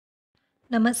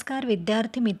नमस्कार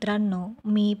विद्यार्थी मित्रांनो,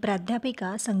 मी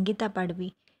प्राध्यापिका संगीता पाडवी,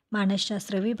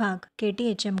 मानसशास्त्र विभाग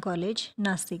KTHM कॉलेज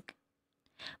नाशिक.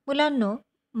 मुलांनो,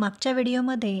 मागच्या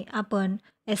व्हिडिओमध्ये आपण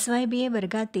SYBA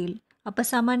वर्गातील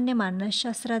अपसामान्य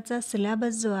मानसशास्त्राचा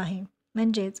सिलॅबस जो आहे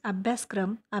म्हणजेच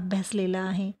अभ्यासक्रम अभ्यासलेला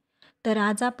आहे. तर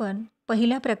आज आपण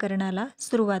पहिल्या प्रकरणाला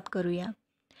सुरुवात करूया.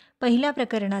 पहिल्या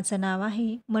प्रकरणाचं नाव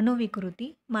आहे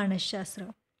मनोविकृती मानसशास्त्र.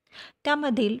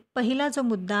 त्यामधील पहिला जो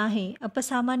मुद्दा आहे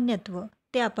अपसामान्यत्व,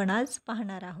 ते आपण आज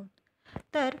पाहणार आहोत.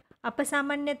 तर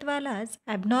अपसामान्यत्वालाच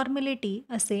ॲबनॉर्मॅलिटी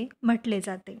असे म्हटले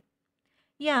जाते.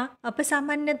 या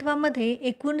अपसामान्यत्वामध्ये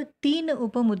एकूण 3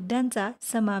 उपमुद्द्यांचा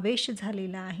समावेश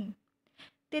झालेला आहे.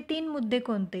 ते 3 मुद्दे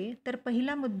कोणते? तर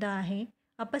पहिला मुद्दा आहे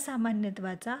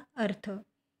अपसामान्यत्वाचा अर्थ,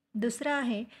 दुसरा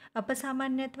आहे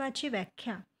अपसामान्यत्वाची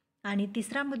व्याख्या आणि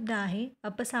तिसरा मुद्दा आहे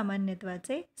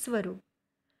अपसामान्यत्वाचे स्वरूप.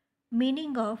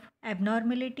 Meaning of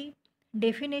abnormality,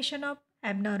 definition of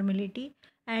abnormality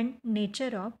and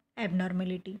nature of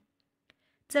abnormality.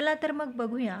 चला तर मग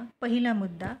बघूया पहिला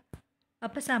मुद्दा,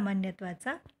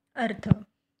 अपसामान्यत्वाचा अर्थ.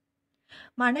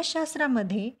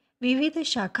 मानसशास्त्रामध्ये विविध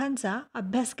शाखांचा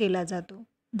अभ्यास केला जातो,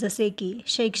 जसे की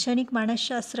शैक्षणिक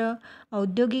मानसशास्त्र,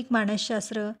 औद्योगिक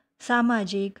मानसशास्त्र,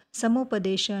 सामाजिक,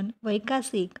 समुपदेशन,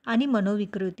 वैकासिक आणि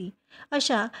मनोविकृती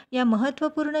अशा या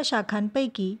महत्त्वपूर्ण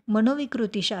शाखांपैकी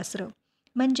मनोविकृतीशास्त्र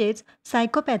म्हणजेच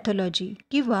सायकोपॅथॉलॉजी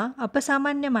किंवा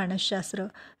अपसामान्य मानसशास्त्र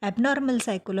ॲबनॉर्मल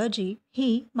सायकोलॉजी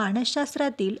ही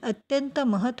मानसशास्त्रातील अत्यंत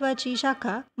महत्त्वाची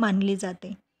शाखा मानली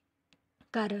जाते.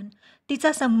 कारण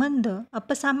तिचा संबंध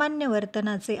अपसामान्य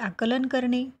वर्तनाचे आकलन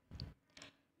करणे,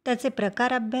 त्याचे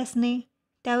प्रकार अभ्यासणे,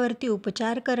 त्यावरती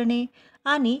उपचार करणे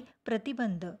आणि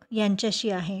प्रतिबंध यांच्याशी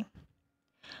आहे.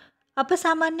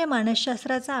 अपसामान्य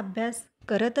मानसशास्त्राचा अभ्यास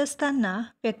करत असताना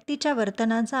व्यक्तीच्या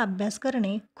वर्तनाचा अभ्यास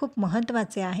करणे खूप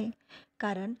महत्त्वाचे आहे.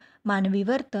 कारण मानवी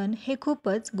वर्तन हे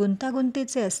खूपच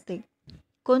गुंतागुंतीचे असते.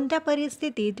 कोणत्या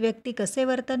परिस्थितीत व्यक्ती कसे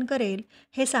वर्तन करेल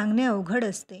हे सांगणे अवघड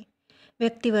असते.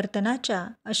 व्यक्तिवर्तनाच्या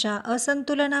अशा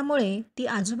असंतुलनामुळे ती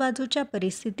आजूबाजूच्या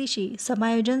परिस्थितीशी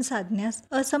समायोजन साधण्यास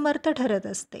असमर्थ ठरत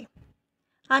असते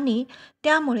आणि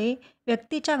त्यामुळे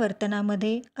व्यक्तीच्या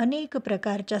वर्तनामध्ये अनेक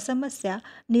प्रकारच्या समस्या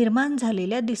निर्माण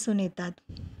झालेल्या दिसून येतात.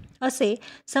 असे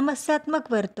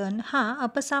समस्यात्मक वर्तन हा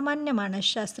अपसामान्य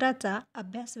मानसशास्त्राचा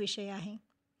अभ्यास विषय आहे.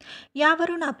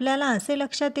 यावरून आपल्याला असे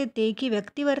लक्षात येते की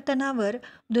व्यक्तिवर्तनावर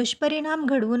दुष्परिणाम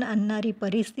घडवून आणणारी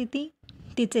परिस्थिती,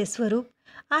 तिचे स्वरूप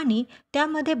आणि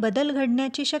त्यामध्ये बदल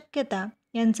घडण्याची शक्यता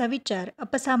यांचा विचार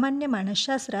अपसामान्य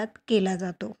मानसशास्त्रात केला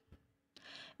जातो.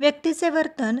 व्यक्तीचे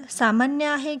वर्तन सामान्य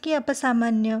आहे की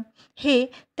अपसामान्य हे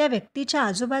त्या व्यक्तीच्या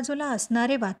आजूबाजूला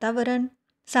असणारे वातावरण,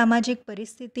 सामाजिक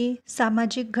परिस्थिती,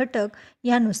 सामाजिक घटक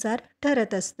यानुसार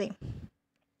ठरत असते.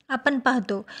 आपण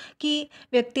पाहतो की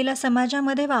व्यक्तीला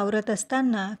समाजामध्ये वावरत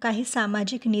असताना काही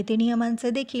सामाजिक नीतिनियमांचे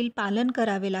देखील पालन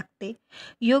करावे लागते.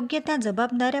 योग्य त्या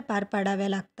जबाबदाऱ्या पार पाडाव्या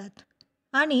लागतात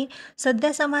आणि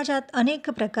सध्या समाजात अनेक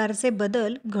प्रकारचे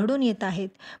बदल घडून येत आहेत.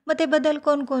 मग ते बदल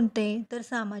कोणकोणते? तर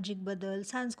सामाजिक बदल,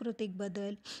 सांस्कृतिक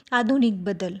बदल, आधुनिक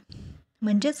बदल.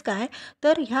 म्हणजेच काय?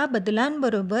 तर ह्या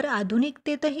बदलांबरोबर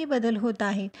आधुनिकतेतही बदल होत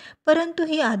आहेत. परंतु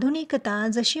ही आधुनिकता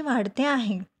जशी वाढते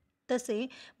आहे तसे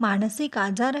मानसिक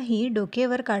आजारही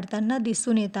डोकेवर काढताना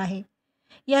दिसून येत आहे.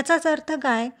 याचाच अर्थ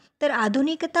काय? तर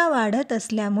आधुनिकता वाढत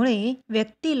असल्यामुळे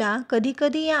व्यक्तीला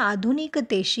कधीकधी या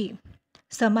आधुनिकतेशी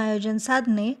समायोजन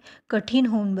साधणे कठीण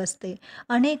होऊन बसते.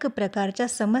 अनेक प्रकारच्या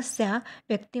समस्या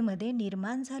व्यक्तीमध्ये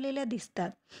निर्माण झालेल्या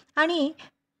दिसतात आणि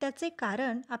त्याचे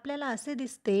कारण आपल्याला असे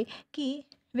दिसते की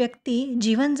व्यक्ती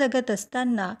जीवन जगत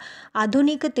असताना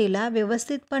आधुनिकतेला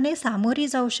व्यवस्थितपणे सामोरी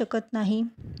जाऊ शकत नाही.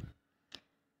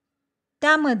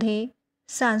 त्यामध्ये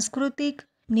सांस्कृतिक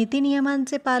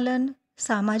नीतिनियमांचे पालन,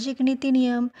 सामाजिक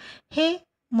नीतिनियम हे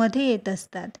मध्ये येत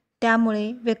असतात.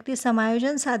 त्यामुळे व्यक्ती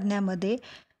समायोजन साधण्यामध्ये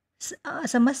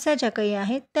समस्या ज्या काही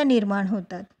आहेत त्या निर्माण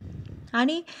होतात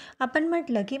आणि आपण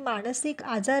म्हटलं की मानसिक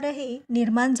आजारही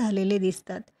निर्माण झालेले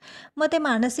दिसतात. मग ते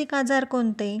मानसिक आजार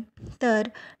कोणते? तर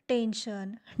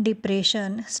टेन्शन,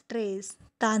 डिप्रेशन, स्ट्रेस,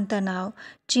 ताणतणाव,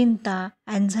 चिंता,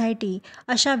 अँझायटी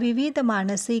अशा विविध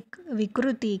मानसिक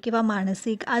विकृती किंवा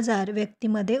मानसिक आजार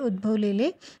व्यक्तीमध्ये उद्भवलेले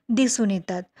दिसून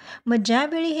येतात. मग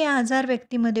ज्यावेळी हे आजार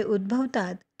व्यक्तीमध्ये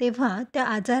उद्भवतात तेव्हा त्या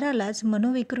आजारालाच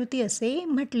मनोविकृती असे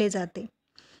म्हटले जाते.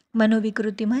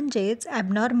 मनोविकृती म्हणजेच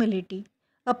ॲबनॉर्मॅलिटी,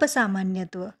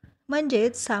 अपसामान्यत्व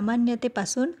म्हणजेच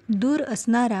सामान्यतेपासून दूर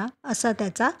असणारा असा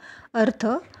त्याचा अर्थ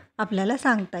आपल्याला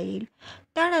सांगता येईल.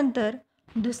 त्यानंतर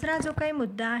दुसरा जो काही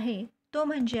मुद्दा आहे तो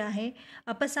म्हणजे आहे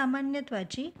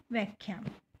अपसामान्यत्वाची व्याख्या,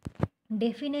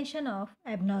 डेफिनेशन ऑफ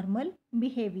ॲबनॉर्मल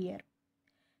बिहेवियर.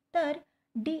 तर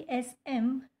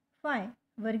DSM-5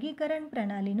 वर्गीकरण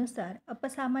प्रणालीनुसार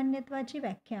अपसामान्यत्वाची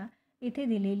व्याख्या इथे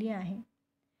दिलेली आहे.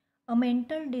 A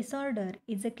mental disorder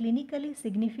is a clinically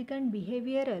significant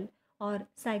behavioral or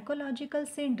psychological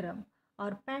syndrome or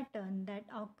pattern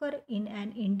that occur in an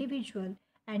individual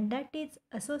and that is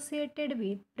associated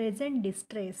with present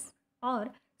distress or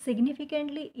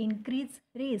significantly increased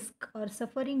risk or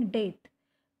suffering death,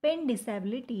 pain,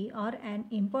 disability or an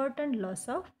important loss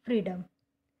of freedom.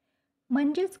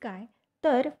 म्हणजेच काय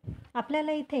तर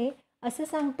आपल्याला इथे असं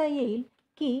सांगता येईल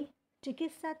की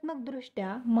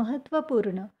चिकित्सात्मकदृष्ट्या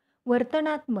महत्त्वपूर्ण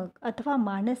वर्तनात्मक अथवा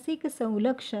मानसिक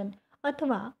संलक्षण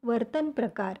अथवा वर्तन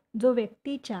प्रकार जो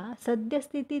व्यक्तीच्या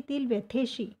सद्यस्थितीतील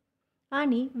व्यथेशी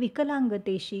आणि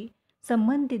विकलांगतेशी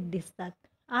संबंधित दिसतात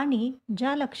आणि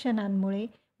ज्या लक्षणांमुळे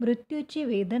मृत्यूची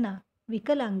वेदना,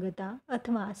 विकलांगता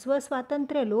अथवा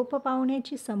स्वस्वातंत्र्य लोप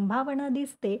पावण्याची संभावना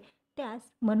दिसते त्यास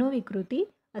मनोविकृती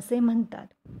असे म्हणतात.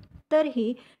 तर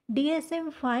ही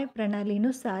DSM-5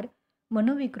 प्रणालीनुसार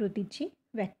मनोविकृतीची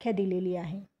व्याख्या दिलेली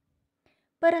आहे.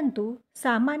 परंतु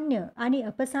सामान्य आणि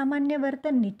अपसामान्य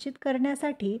वर्तन निश्चित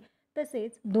करण्यासाठी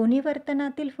तसेच दोन्ही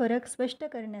वर्तनातील फरक स्पष्ट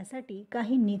करण्यासाठी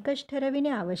काही निकष ठरविणे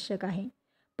आवश्यक आहे.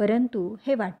 परंतु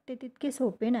हे वाटते तितके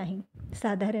सोपे नाही.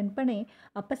 साधारणपणे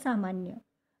अपसामान्य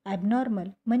ॲबनॉर्मल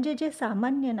म्हणजे जे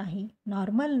सामान्य नाही,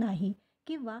 नॉर्मल नाही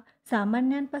किंवा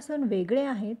सामान्यांपासून वेगळे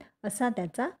आहेत असा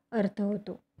त्याचा अर्थ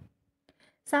होतो.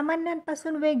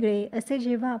 सामान्यांपासून वेगळे असे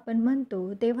जेव्हा आपण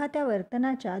म्हणतो तेव्हा त्या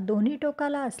वर्तनाच्या दोन्ही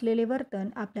टोकाला असलेले वर्तन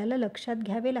आपल्याला लक्षात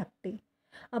घ्यावे लागते.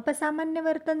 अपसामान्य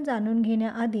वर्तन जाणून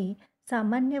घेण्याआधी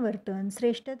सामान्य वर्तन,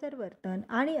 श्रेष्ठतर वर्तन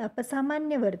आणि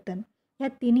अपसामान्य वर्तन या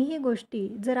तिन्ही गोष्टी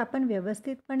जर आपण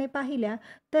व्यवस्थितपणे पाहिल्या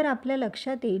तर आपल्या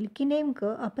लक्षात येईल की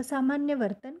नेमकं अपसामान्य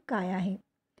वर्तन काय आहे.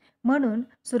 म्हणून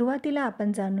सुरुवातीला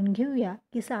आपण जाणून घेऊया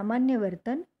की सामान्य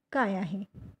वर्तन काय आहे.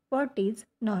 What is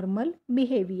normal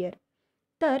behaviour.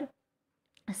 तर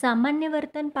सामान्य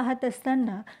वर्तन पाहत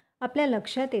असताना आपल्या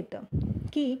लक्षात येतं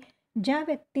की ज्या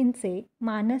व्यक्तींचे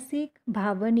मानसिक,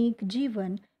 भावनिक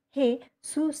जीवन हे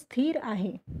सुस्थिर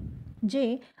आहे,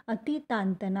 जे अति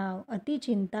ताणतणाव, अति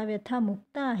चिंता, व्यथा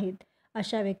मुक्त आहेत,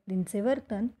 अशा व्यक्तींचे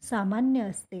वर्तन सामान्य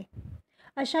असते.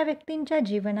 अशा व्यक्तींच्या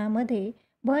जीवनामध्ये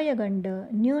भयगंड,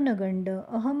 न्यूनगंड,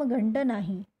 अहमगंड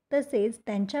नाही. तसेच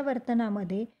त्यांच्या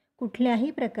वर्तनामध्ये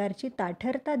कुठल्याही प्रकारची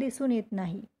ताठरता दिसून येत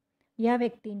नाही. या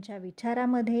व्यक्तींच्या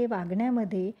विचारामध्ये,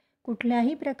 वागण्यामध्ये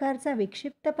कुठल्याही प्रकारचा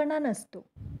विक्षिप्तपणा नसतो.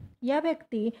 या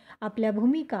व्यक्ती आपल्या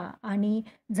भूमिका आणि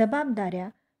जबाबदाऱ्या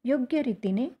योग्य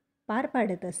रीतीने पार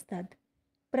पाडत असतात.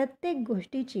 प्रत्येक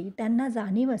गोष्टीची त्यांना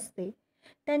जाणीव असते.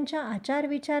 त्यांच्या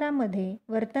आचारविचारामध्ये,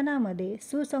 वर्तनामध्ये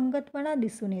सुसंगतपणा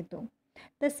दिसून येतो.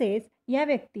 तसेच या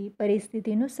व्यक्ती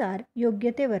परिस्थितीनुसार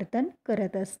योग्य ते वर्तन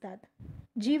करत असतात.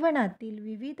 जीवनातील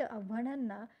विविध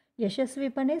आव्हानांना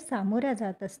यशस्वीपणे सामोऱ्या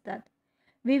जात असतात.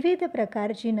 विविध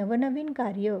प्रकारची नवनवीन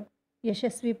कार्य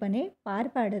यशस्वीपणे पार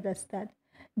पाडत असतात.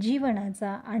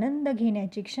 जीवनाचा आनंद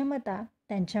घेण्याची क्षमता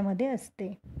त्यांच्यामध्ये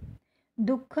असते.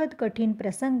 दुःखद कठीण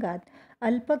प्रसंगात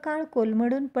अल्पकाळ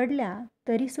कोलमडून पडल्या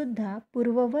तरीसुद्धा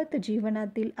पूर्ववत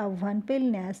जीवनातील आव्हान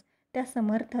पेलण्यास त्या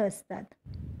समर्थ असतात.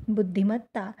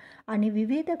 बुद्धिमत्ता आणि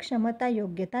विविध क्षमता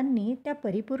योग्यतांनी त्या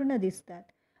परिपूर्ण दिसतात.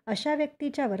 अशा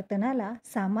व्यक्तीच्या वर्तनाला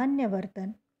सामान्य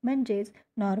वर्तन म्हणजेच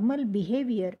नॉर्मल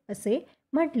बिहेवियर असे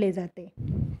म्हटले जाते.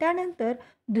 त्यानंतर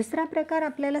दुसरा प्रकार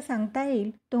आपल्याला सांगता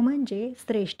येईल तो म्हणजे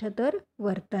श्रेष्ठतर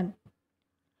वर्तन.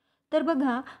 तर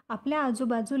बघा, आपल्या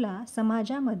आजूबाजूला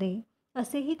समाजामध्ये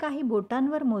असेही काही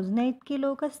बोटांवर मोजण्या इतके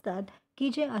लोक असतात की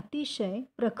जे अतिशय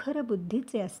प्रखर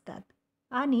बुद्धीचे असतात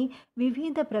आणि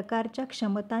विविध प्रकारच्या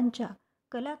क्षमतांच्या,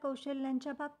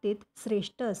 कलाकौशल्यांच्या बाबतीत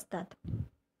श्रेष्ठ असतात.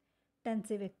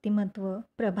 त्यांचे व्यक्तिमत्व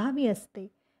प्रभावी असते.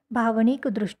 भावनिक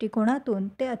दृष्टिकोनातून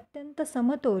ते अत्यंत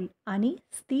समतोल आणि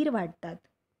स्थिर वाटतात.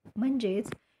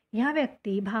 म्हणजेच ह्या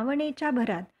व्यक्ती भावनेच्या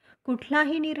भरात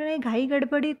कुठलाही निर्णय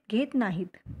घाईगडबडीत घेत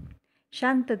नाहीत.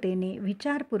 शांततेने,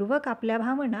 विचारपूर्वक आपल्या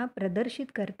भावना प्रदर्शित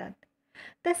करतात.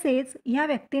 तसेच या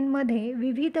व्यक्तींमध्ये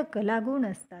विविध कलागुण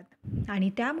असतात आणि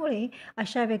त्यामुळे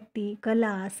अशा व्यक्ती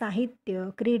कला, साहित्य,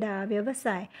 क्रीडा,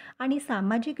 व्यवसाय आणि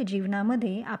सामाजिक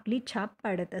जीवनामध्ये आपली छाप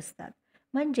पाडत असतात.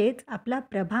 म्हणजेच आपला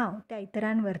प्रभाव त्या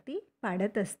इतरांवरती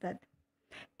पाडत असतात.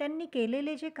 त्यांनी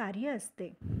केलेले जे कार्य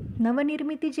असते,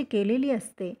 नवनिर्मिती जी केलेली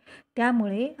असते,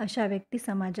 त्यामुळे अशा व्यक्ती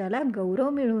समाजाला गौरव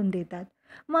मिळवून देतात.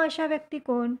 मग अशा व्यक्ती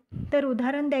कोण? तर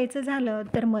उदाहरण द्यायचं झालं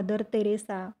तर mother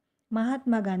Theresa,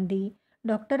 Mahatma Gandhi,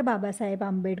 doctor Babasaheb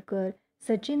Ambedkar,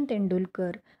 Sachin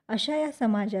Tendulkar अशा या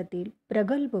समाजातील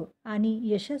प्रगल्भ आणि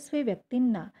यशस्वी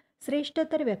व्यक्तींना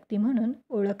श्रेष्ठतर व्यक्ती म्हणून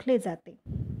ओळखले जाते.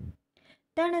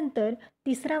 त्यानंतर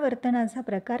तिसरा वर्तनाचा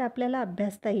प्रकार आपल्याला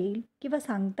अभ्यासता येईल किंवा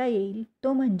सांगता येईल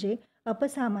तो म्हणजे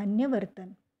अपसामान्य वर्तन.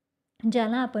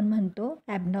 ज्याला आपण म्हणतो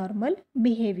ॲबनॉर्मल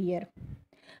बिहेवियर.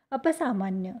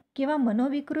 अपसामान्य किंवा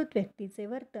मनोविकृत व्यक्तीचे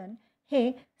वर्तन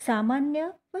हे सामान्य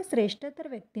व श्रेष्ठतर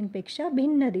व्यक्तींपेक्षा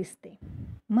भिन्न दिसते.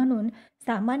 म्हणून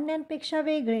सामान्यांपेक्षा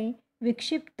वेगळे,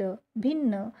 विक्षिप्त,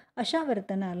 भिन्न अशा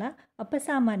वर्तनाला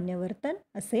अपसामान्य वर्तन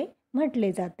असे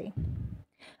म्हटले जाते.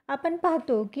 आपण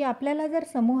पाहतो की आपल्याला जर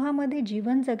समूहामध्ये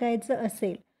जीवन जगायचं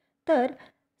असेल तर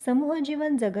समूह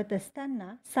जीवन जगत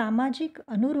असताना सामाजिक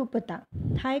अनुरूपता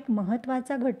हा एक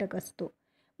महत्त्वाचा घटक असतो.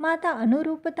 मग आता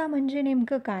अनुरूपता म्हणजे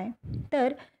नेमकं काय?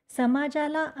 तर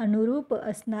समाजाला अनुरूप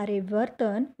असणारे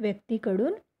वर्तन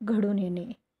व्यक्तीकडून घडून येणे,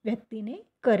 व्यक्तीने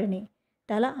करणे,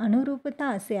 त्याला अनुरूपता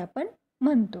असे आपण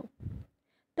म्हणतो.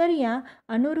 तर या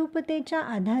अनुरूपतेच्या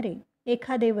आधारे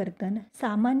एखादे वर्तन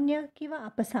सामान्य किंवा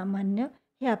अपसामान्य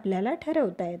हे आपल्याला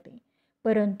ठरवता येते.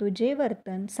 परंतु जे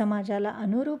वर्तन समाजाला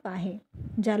अनुरूप आहे,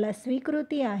 ज्याला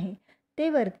स्वीकृती आहे, ते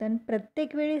वर्तन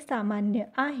प्रत्येक वेळी सामान्य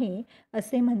आहे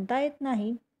असे म्हणता येत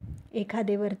नाही.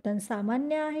 एखादे वर्तन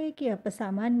सामान्य आहे की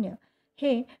अपसामान्य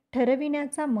हे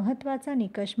ठरविण्याचा महत्त्वाचा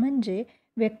निकष म्हणजे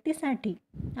व्यक्तीसाठी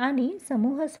आणि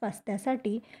समूह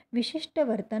स्वास्थ्यासाठी विशिष्ट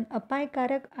वर्तन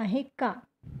अपायकारक आहे का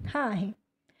हा आहे.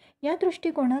 या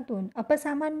दृष्टिकोनातून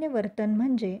अपसामान्य वर्तन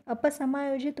म्हणजे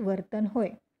अपसमायोजित वर्तन होय.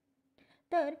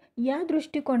 तर या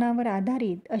दृष्टिकोनावर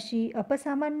आधारित अशी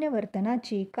अपसामान्य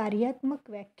वर्तनाची कार्यात्मक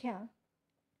व्याख्या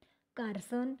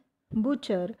कार्सन,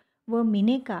 बुचर व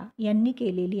मिनेका यांनी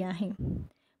केलेली आहे.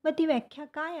 मग ती व्याख्या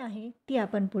काय आहे ती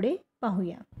आपण पुढे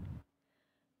पाहूया.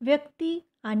 व्यक्ती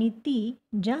आणि ती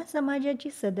ज्या समाजाची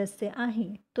सदस्य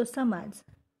आहे तो समाज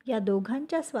या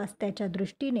दोघांच्या स्वास्थ्याच्या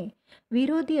दृष्टीने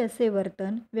विरोधी असे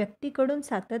वर्तन व्यक्तीकडून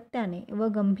सातत्याने व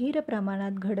गंभीर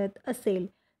प्रमाणात घडत असेल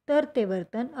तर ते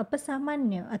वर्तन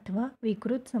अपसामान्य अथवा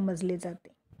विकृत समजले जाते.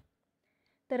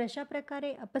 तर अशा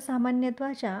प्रकारे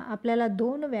अपसामान्यत्वाच्या आपल्याला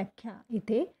 2 व्याख्या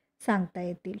इथे सांगता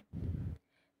येतील.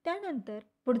 त्यानंतर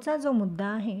पुढचा जो मुद्दा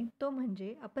आहे तो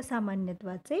म्हणजे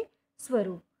अपसामान्यत्वाचे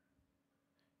स्वरूप,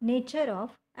 नेचर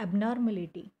ऑफ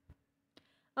ॲबनॉर्मॅलिटी.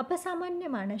 अपसामान्य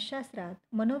मानसशास्त्रात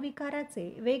मनोविकाराचे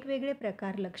वेगवेगळे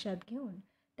प्रकार लक्षात घेऊन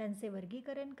त्यांचे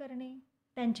वर्गीकरण करणे,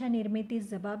 त्यांच्या निर्मितीस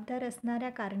जबाबदार असणाऱ्या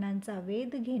कारणांचा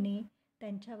वेध घेणे,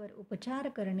 त्यांच्यावर उपचार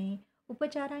करणे,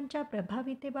 उपचारांच्या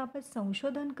प्रभावितेबाबत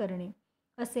संशोधन करणे,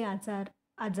 असे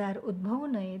आजार उद्भवू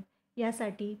नयेत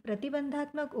यासाठी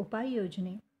प्रतिबंधात्मक उपाय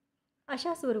योजणे,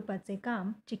 अशा स्वरूपाचे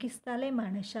काम चिकित्सालय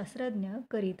मानसशास्त्रज्ञ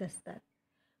करीत असतात.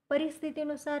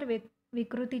 परिस्थितीनुसार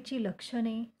विकृतीची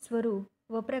लक्षणे,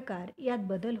 स्वरूप व प्रकार यात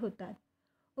बदल होतात.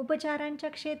 उपचारांच्या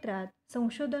क्षेत्रात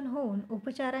संशोधन होऊन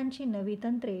उपचारांची नवी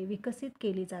तंत्रे विकसित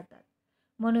केली जातात.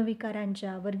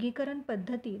 मनोविकारांच्या वर्गीकरण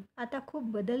पद्धतीत आता खूप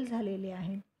बदल झालेले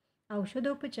आहेत.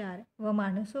 औषधोपचार व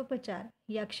मानसोपचार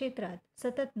या क्षेत्रात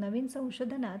सतत नवीन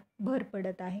संशोधनात भर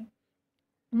पडत आहे.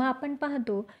 मग आपण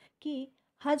पाहतो की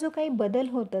हा जो काही बदल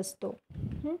होत असतो,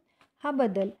 हा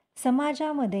बदल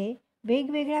समाजामध्ये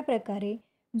वेगवेगळ्या प्रकारे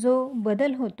जो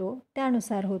बदल होतो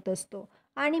त्यानुसार होत असतो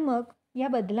आणि मग या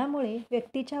बदलामुळे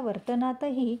व्यक्तीच्या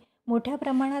वर्तनातही मोठ्या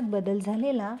प्रमाणात बदल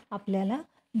झालेला आपल्याला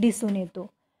दिसून येतो.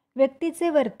 व्यक्तीचे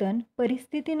वर्तन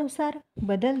परिस्थितीनुसार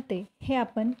बदलते हे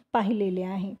आपण पाहिलेले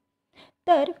आहे.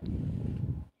 तर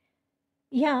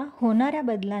ह्या होणाऱ्या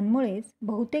बदलांमुळेच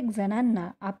बहुतेक जणांना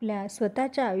आपल्या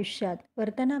स्वतःच्या आयुष्यात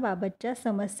वर्तनाबाबतच्या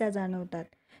समस्या जाणवतात.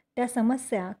 त्या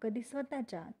समस्या कधी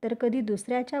स्वतःच्या तर कधी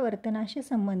दुसऱ्याच्या वर्तनाशी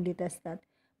संबंधित असतात.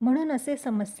 म्हणून असे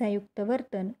समस्यायुक्त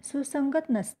वर्तन सुसंगत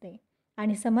नसते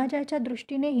आणि समाजाच्या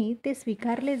दृष्टीनेही ते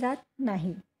स्वीकारले जात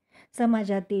नाही.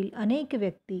 समाजातील अनेक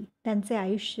व्यक्ती त्यांचे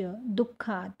आयुष्य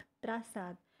दुःखात,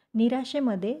 त्रासात,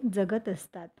 निराशेमध्ये जगत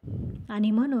असतात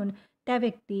आणि म्हणून त्या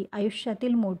व्यक्ती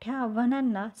आयुष्यातील मोठ्या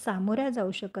आव्हानांना सामोऱ्या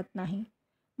जाऊ शकत नाही.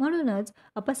 म्हणूनच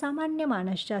अपसामान्य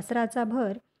मानसशास्त्राचा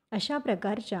भर अशा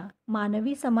प्रकारच्या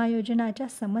मानवी समायोजनाच्या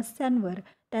समस्यांवर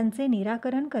त्यांचे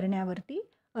निराकरण करण्यावरती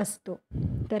असतो.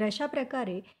 तर अशा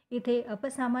प्रकारे इथे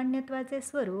अपसामान्यत्वाचे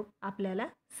स्वरूप आपल्याला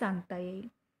सांगता येईल.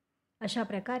 अशा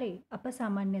प्रकारे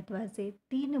अपसामान्यत्वाचे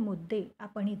 3 मुद्दे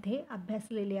आपण इथे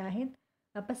अभ्यासलेले आहेत.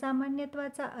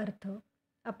 अपसामान्यत्वाचा अर्थ,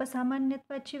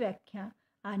 अपसामान्यत्वाची व्याख्या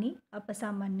आणि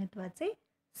अपसामान्यत्वाचे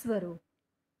स्वरूप.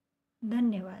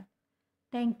 धन्यवाद.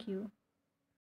 थँक्यू.